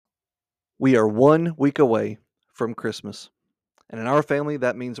We are 1 week away from Christmas, and in our family,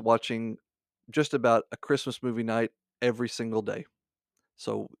 that means watching just about a Christmas movie night every single day.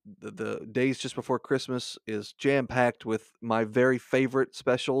 So the days just before Christmas is jam-packed with my very favorite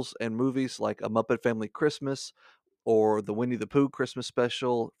specials and movies like A Muppet Family Christmas or the Winnie the Pooh Christmas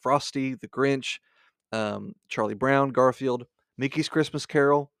special, Frosty, The Grinch, Charlie Brown, Garfield, Mickey's Christmas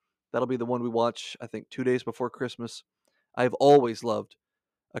Carol. That'll be the one we watch, I think, 2 days before Christmas. I've always loved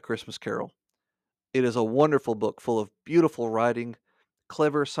A Christmas Carol. It is a wonderful book full of beautiful writing,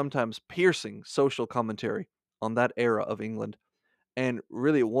 clever, sometimes piercing social commentary on that era of England, and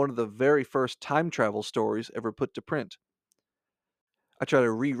really one of the very first time travel stories ever put to print. I try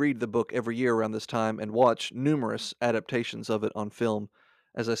to reread the book every year around this time and watch numerous adaptations of it on film.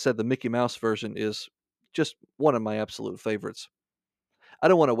 As I said, the Mickey Mouse version is just one of my absolute favorites. I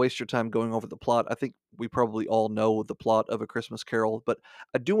don't want to waste your time going over the plot. I think we probably all know the plot of A Christmas Carol, but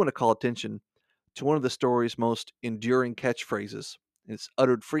I do want to call attention to one of the story's most enduring catchphrases. It's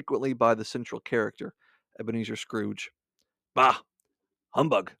uttered frequently by the central character, Ebenezer Scrooge. Bah!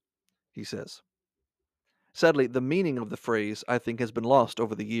 Humbug! He says. Sadly, the meaning of the phrase, I think, has been lost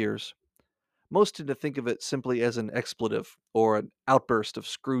over the years. Most tend to think of it simply as an expletive or an outburst of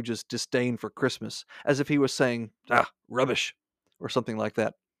Scrooge's disdain for Christmas, as if he was saying, rubbish, or something like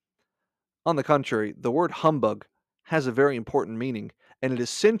that. On the contrary, the word humbug has a very important meaning, and it is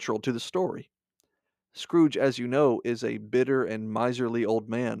central to the story. Scrooge, as you know, is a bitter and miserly old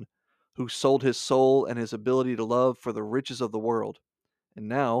man who sold his soul and his ability to love for the riches of the world. And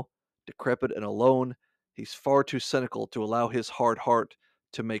now, decrepit and alone, he's far too cynical to allow his hard heart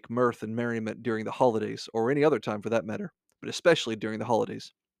to make mirth and merriment during the holidays, or any other time for that matter, but especially during the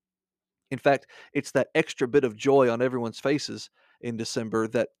holidays. In fact, it's that extra bit of joy on everyone's faces in December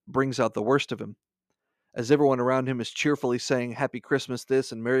that brings out the worst of him. As everyone around him is cheerfully saying Happy Christmas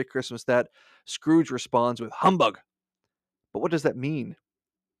this and Merry Christmas that, Scrooge responds with humbug. But what does that mean?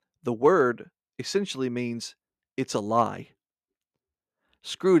 The word essentially means it's a lie.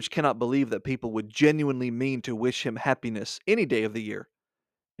 Scrooge cannot believe that people would genuinely mean to wish him happiness any day of the year.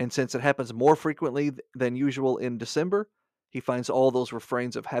 And since it happens more frequently than usual in December, he finds all those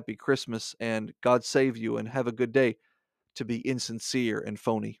refrains of Happy Christmas and God save you and have a good day to be insincere and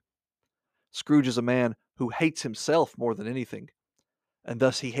phony. Scrooge is a man who hates himself more than anything, and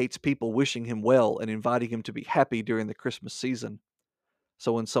thus he hates people wishing him well and inviting him to be happy during the Christmas season.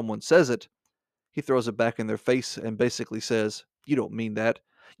 So when someone says it, he throws it back in their face and basically says, You don't mean that.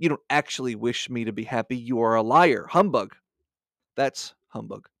 You don't actually wish me to be happy. You are a liar. Humbug. That's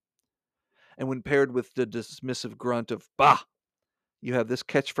humbug. And when paired with the dismissive grunt of bah, you have this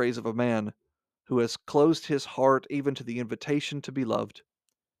catchphrase of a man who has closed his heart even to the invitation to be loved.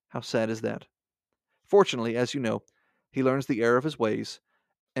 How sad is that? Fortunately, as you know, he learns the error of his ways,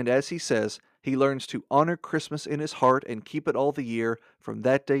 and as he says, he learns to honor Christmas in his heart and keep it all the year from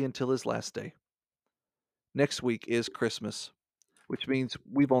that day until his last day. Next week is Christmas, which means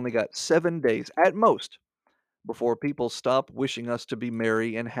we've only got 7 days at most before people stop wishing us to be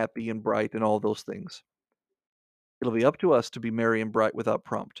merry and happy and bright and all those things. It'll be up to us to be merry and bright without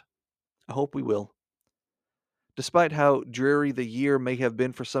prompt. I hope we will. Despite how dreary the year may have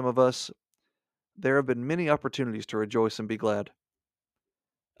been for some of us, there have been many opportunities to rejoice and be glad.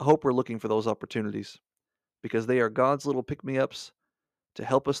 I hope we're looking for those opportunities because they are God's little pick me ups to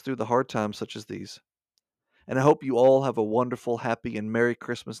help us through the hard times such as these. And I hope you all have a wonderful, happy, and Merry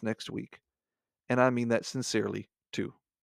Christmas next week. And I mean that sincerely, too.